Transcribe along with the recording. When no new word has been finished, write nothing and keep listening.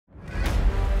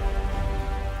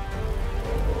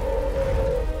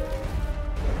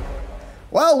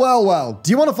Well, well, well, do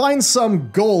you want to find some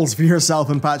goals for yourself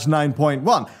in patch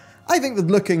 9.1? I think that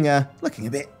looking a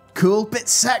bit cool, bit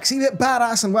sexy, bit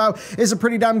badass, and WoW is a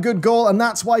pretty damn good goal, and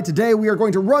that's why today we are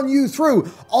going to run you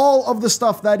through all of the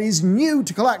stuff that is new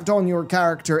to collect on your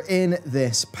character in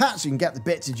this patch. You can get the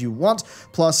bits that you want,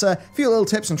 plus a few little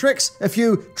tips and tricks, a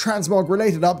few transmog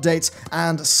related updates,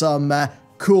 and some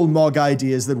cool mog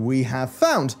ideas that we have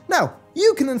found. Now,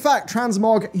 you can in fact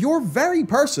transmog your very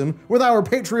person with our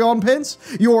Patreon pins,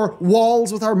 your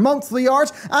walls with our monthly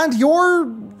art, and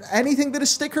your anything that a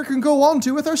sticker can go on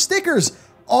to with our stickers.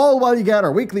 All while you get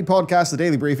our weekly podcast, the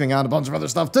daily briefing, and a bunch of other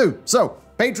stuff too. So,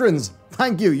 patrons,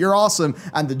 thank you, you're awesome.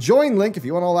 And the join link, if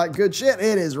you want all that good shit,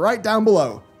 it is right down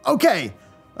below. Okay,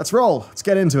 let's roll, let's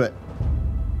get into it.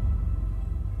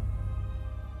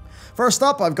 First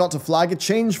up, I've got to flag a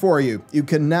change for you. You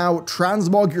can now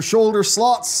transmog your shoulder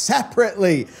slots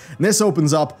separately. And this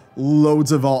opens up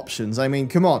loads of options. I mean,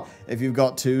 come on. If you've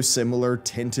got two similar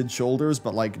tinted shoulders,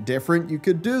 but like different, you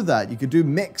could do that. You could do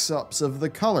mix-ups of the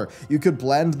color. You could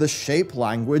blend the shape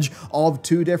language of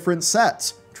two different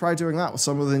sets. Try doing that with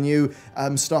some of the new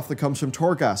stuff that comes from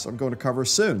Torghast I'm going to cover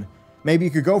soon. Maybe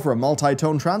you could go for a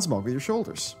multi-tone transmog with your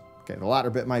shoulders. Okay, the latter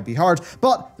bit might be hard,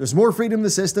 but there's more freedom in the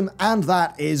system, and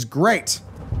that is great.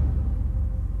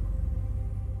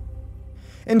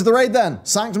 Into the raid then.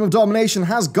 Sanctum of Domination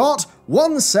has got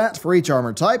one set for each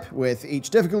armor type, with each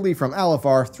difficulty from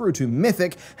LFR through to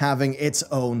Mythic having its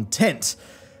own tint.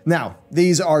 Now,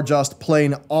 these are just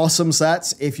plain awesome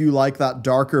sets if you like that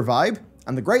darker vibe.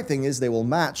 And the great thing is they will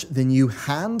match the new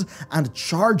hand and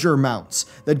charger mounts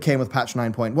that came with patch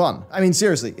 9.1. I mean,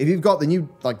 seriously, if you've got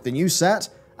the new set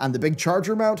and the big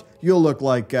charger mount, you'll look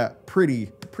like a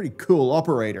pretty cool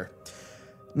operator.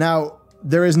 Now,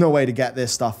 there is no way to get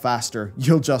this stuff faster.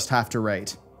 You'll just have to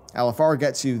raid. LFR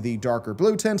gets you the darker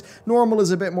blue tint, normal is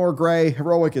a bit more grey,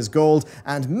 heroic is gold,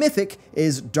 and mythic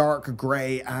is dark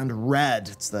grey and red.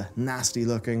 It's the nasty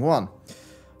looking one.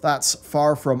 That's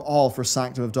far from all for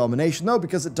Sanctum of Domination though,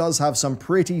 because it does have some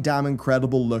pretty damn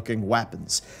incredible looking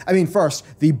weapons. I mean,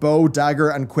 first, the bow,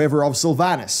 dagger, and quiver of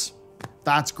Sylvanas.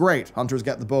 That's great. Hunters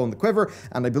get the bow and the quiver,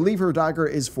 and I believe her dagger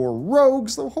is for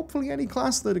rogues, though hopefully any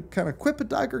class that can equip a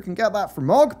dagger can get that for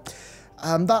Mog.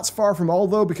 That's far from all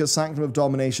though, because Sanctum of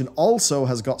Domination also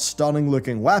has got stunning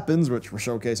looking weapons, which we're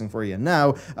showcasing for you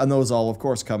now, and those all of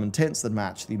course come in tints that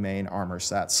match the main armor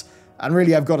sets. And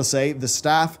really, I've got to say, the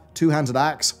staff, two-handed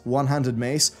axe, one-handed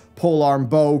mace, polearm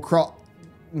bow,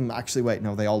 actually, wait,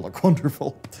 no, they all look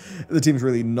wonderful. The team's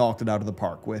really knocked it out of the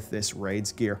park with this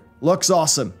raid's gear. Looks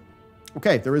awesome.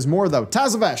 Okay, there is more though.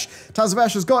 Tazavesh.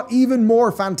 Tazavesh has got even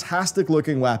more fantastic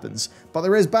looking weapons. But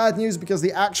there is bad news because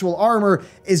the actual armor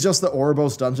is just the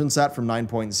Ouroboros dungeon set from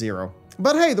 9.0.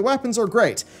 But hey, the weapons are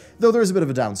great, though there is a bit of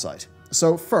a downside.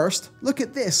 So first, look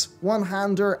at this.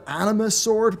 One-hander anima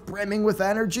sword brimming with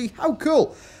energy. How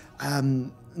cool.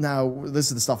 Now, this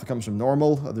is the stuff that comes from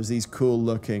normal. There's these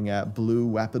cool-looking blue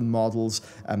weapon models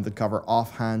that cover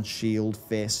offhand, shield,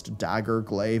 fist, dagger,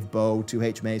 glaive, bow,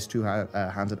 2H mace,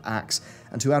 two-handed axe,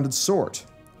 and two-handed sword.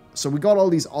 So we got all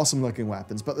these awesome-looking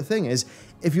weapons, but the thing is,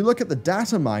 if you look at the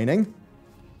data mining,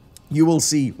 you will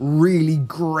see really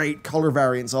great color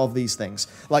variants of these things,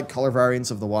 like color variants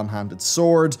of the one-handed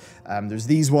sword. There's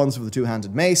these ones with the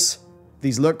two-handed mace.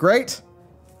 These look great.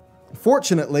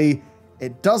 Unfortunately,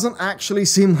 it doesn't actually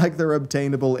seem like they're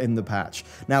obtainable in the patch.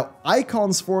 Now,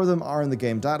 icons for them are in the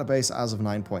game database as of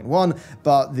 9.1,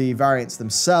 but the variants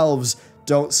themselves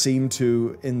don't seem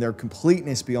to, in their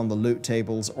completeness, be on the loot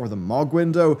tables or the Mog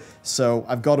window, so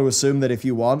I've got to assume that if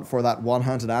you want, for that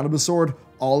one-handed anima sword,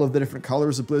 all of the different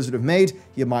colors that Blizzard have made,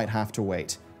 you might have to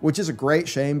wait. Which is a great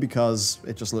shame because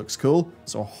it just looks cool,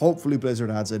 so hopefully Blizzard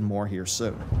adds in more here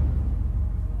soon.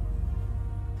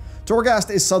 Torghast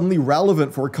is suddenly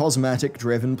relevant for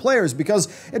cosmetic-driven players because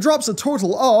it drops a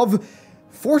total of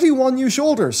 41 new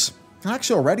shoulders.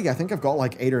 Actually, already, I think I've got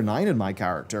like 8 or 9 in my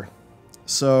character.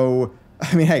 So,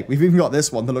 I mean, hey, we've even got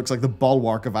this one that looks like the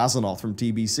Bulwark of Azeroth from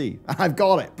TBC. I've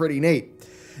got it. Pretty neat.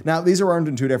 Now, these are earned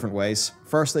in two different ways.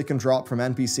 First, they can drop from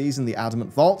NPCs in the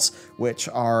Adamant Vaults, which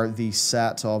are the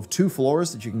set of 2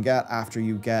 floors that you can get after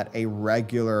you get a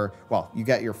regular, well, you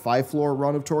get your 5-floor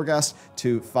run of Torghast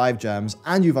to 5 gems,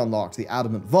 and you've unlocked the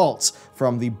Adamant Vaults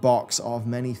from the Box of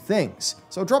Many Things.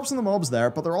 So it drops in the mobs there,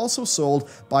 but they're also sold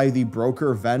by the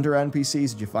broker vendor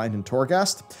NPCs that you find in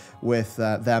Torghast, with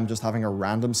them just having a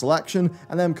random selection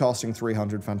and them costing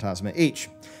 300 Phantasma each.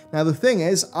 Now the thing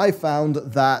is, I found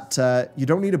that you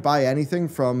don't need to buy anything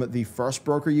from the first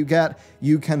broker you get.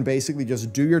 You can basically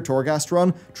just do your Torghast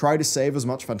run, try to save as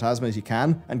much Phantasma as you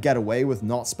can, and get away with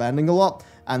not spending a lot.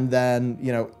 And then,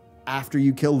 you know, after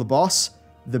you kill the boss,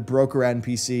 the broker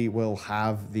NPC will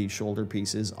have the shoulder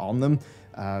pieces on them.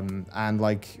 And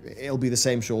like, it'll be the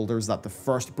same shoulders that the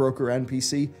first broker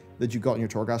NPC that you got in your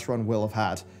Torghast run will have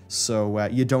had. So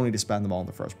you don't need to spend them all on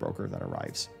the first broker that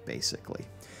arrives, basically.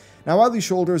 Now, while these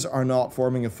shoulders are not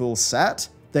forming a full set,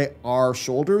 they are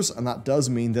shoulders, and that does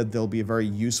mean that they'll be a very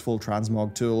useful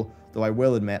transmog tool, though I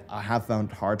will admit I have found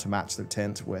it hard to match their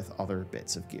tint with other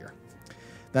bits of gear.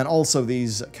 Then also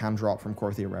these can drop from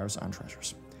Korthia rares and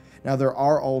treasures. Now, there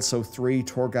are also 3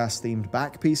 Torghast-themed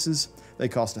back pieces. They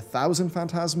cost 1,000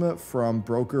 Phantasma from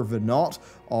Broker Venot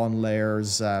on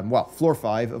layers, floor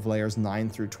 5 of layers 9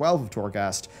 through 12 of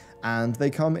Torghast, and they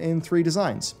come in 3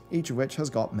 designs, each of which has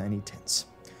got many tints.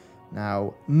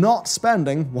 Now, not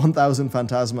spending 1,000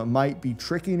 Phantasma might be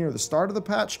tricky near the start of the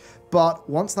patch, but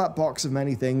once that box of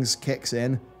many things kicks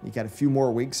in, you get a few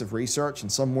more weeks of research and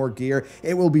some more gear,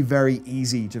 it will be very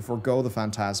easy to forgo the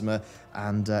Phantasma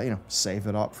and, save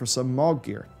it up for some Mog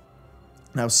gear.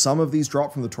 Now, some of these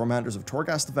drop from the Tormentors of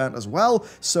Torghast event as well,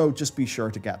 so just be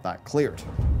sure to get that cleared.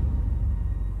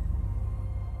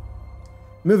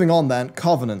 Moving on then,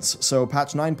 Covenants. So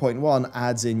patch 9.1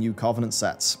 adds in new Covenant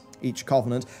sets. Each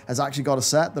Covenant has actually got a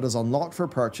set that is unlocked for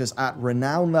purchase at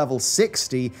Renown level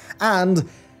 60 and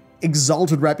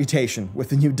Exalted Reputation with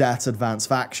the new Death's Advance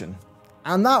faction.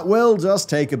 And that will just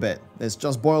take a bit. This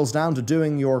just boils down to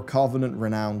doing your Covenant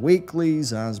Renown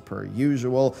weeklies as per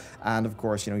usual, and of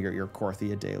course, your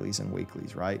Korthia dailies and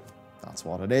weeklies, right? That's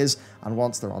what it is, and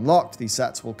once they're unlocked, these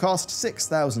sets will cost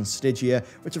 6,000 Stygia,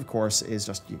 which of course is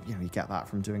just, you get that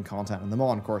from doing content in them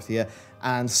on Korthia,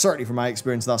 and certainly from my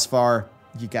experience thus far,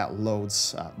 you get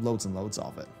loads and loads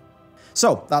of it.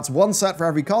 So, that's one set for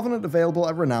every Covenant available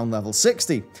at Renown level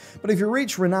 60. But if you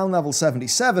reach Renown level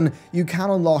 77, you can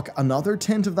unlock another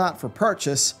tint of that for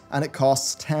purchase, and it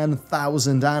costs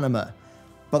 10,000 anima.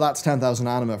 But that's 10,000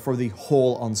 anima for the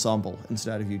whole ensemble,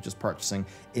 instead of you just purchasing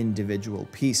individual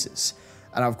pieces.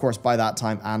 And of course, by that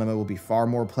time, anima will be far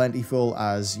more plentiful,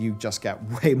 as you just get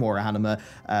way more anima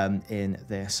in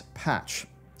this patch.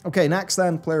 Okay, next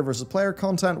then, player versus player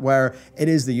content, where it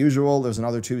is the usual. There's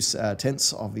another 2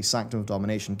 tints of the Sanctum of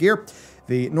Domination gear.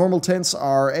 The normal tints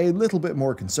are a little bit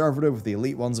more conservative, with the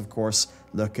elite ones, of course,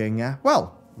 looking,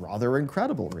 rather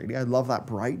incredible, really. I love that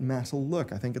bright metal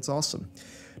look. I think it's awesome.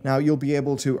 Now, you'll be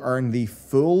able to earn the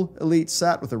full elite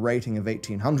set with a rating of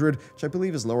 1800, which I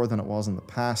believe is lower than it was in the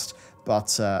past.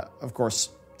 But, of course,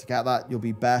 to get that, you'll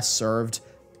be best served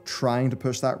trying to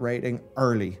push that rating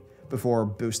early, before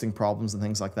boosting problems and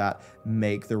things like that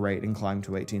make the rating climb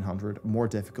to 1800 more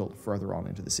difficult further on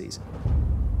into the season.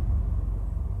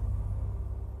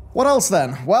 What else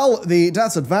then? Well, the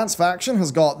Death's Advance faction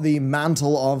has got the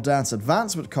Mantle of Death's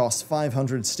Advance, which costs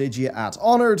 500 Stygia at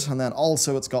Honored, and then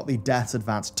also it's got the Death's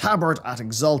Advance Tabard at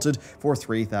Exalted for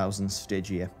 3,000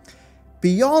 Stygia.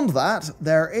 Beyond that,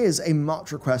 there is a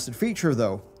much requested feature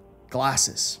though.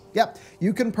 Glasses. Yep,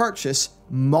 you can purchase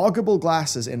moggable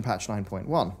glasses in patch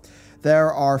 9.1.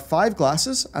 There are 5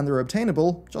 glasses, and they're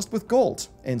obtainable just with gold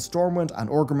in Stormwind and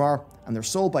Orgrimmar, and they're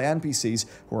sold by NPCs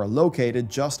who are located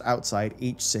just outside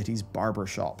each city's barber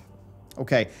shop.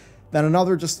 Okay, then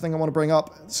another thing I want to bring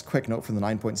up, it's a quick note from the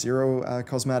 9.0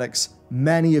 cosmetics.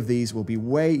 Many of these will be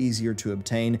way easier to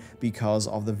obtain because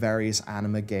of the various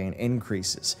anima gain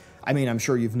increases. I mean, I'm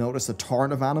sure you've noticed a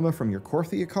torrent of anima from your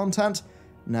Korthia content.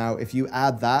 Now, if you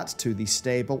add that to the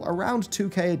stable around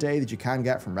 2k a day that you can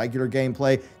get from regular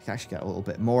gameplay, you can actually get a little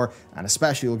bit more, and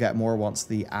especially you'll get more once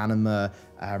the anima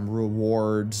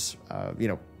rewards,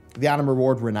 the anima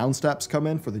reward renown steps come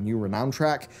in for the new renown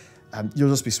track. You'll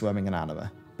just be swimming in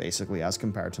anima, basically, as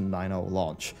compared to 9.0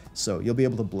 launch, so you'll be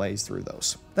able to blaze through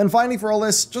those. Then finally for all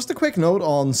this, just a quick note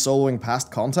on soloing past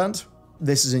content.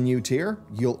 This is a new tier,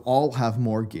 you'll all have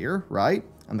more gear, right?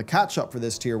 And the catch up for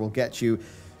this tier will get you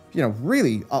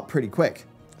really up pretty quick.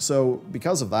 So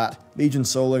because of that, Legion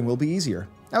soloing will be easier.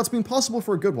 Now, it's been possible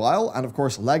for a good while, and of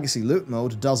course Legacy Loot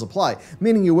Mode does apply,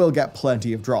 meaning you will get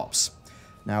plenty of drops.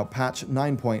 Now, patch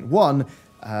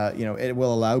 9.1, it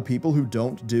will allow people who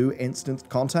don't do instant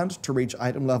content to reach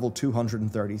item level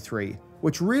 233,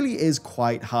 which really is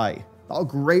quite high. That'll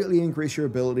greatly increase your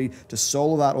ability to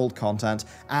solo that old content,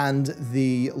 and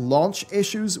the launch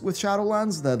issues with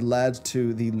Shadowlands that led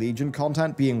to the Legion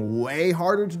content being way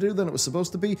harder to do than it was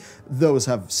supposed to be, those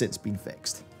have since been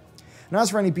fixed. And as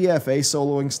for any BFA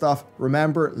soloing stuff,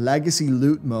 remember Legacy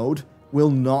Loot Mode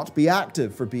will not be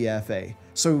active for BFA.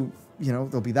 So,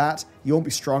 there'll be that. You won't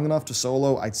be strong enough to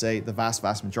solo, I'd say, the vast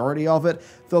majority of it.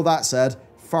 Though that said,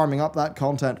 farming up that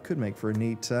content could make for a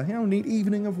neat, neat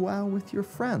evening of WoW with your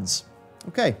friends.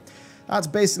 Okay, that's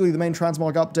basically the main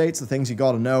transmog updates, the things you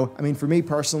gotta know. I mean, for me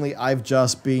personally, I've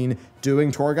just been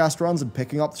doing Torghast runs and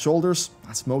picking up the shoulders.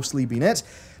 That's mostly been it.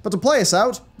 But to play us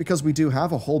out, because we do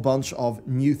have a whole bunch of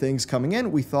new things coming in,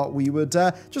 we thought we would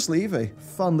just leave a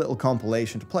fun little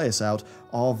compilation to play us out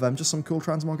of just some cool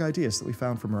transmog ideas that we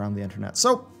found from around the internet.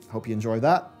 So, hope you enjoy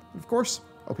that. Of course,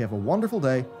 hope you have a wonderful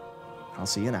day. I'll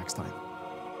see you next time.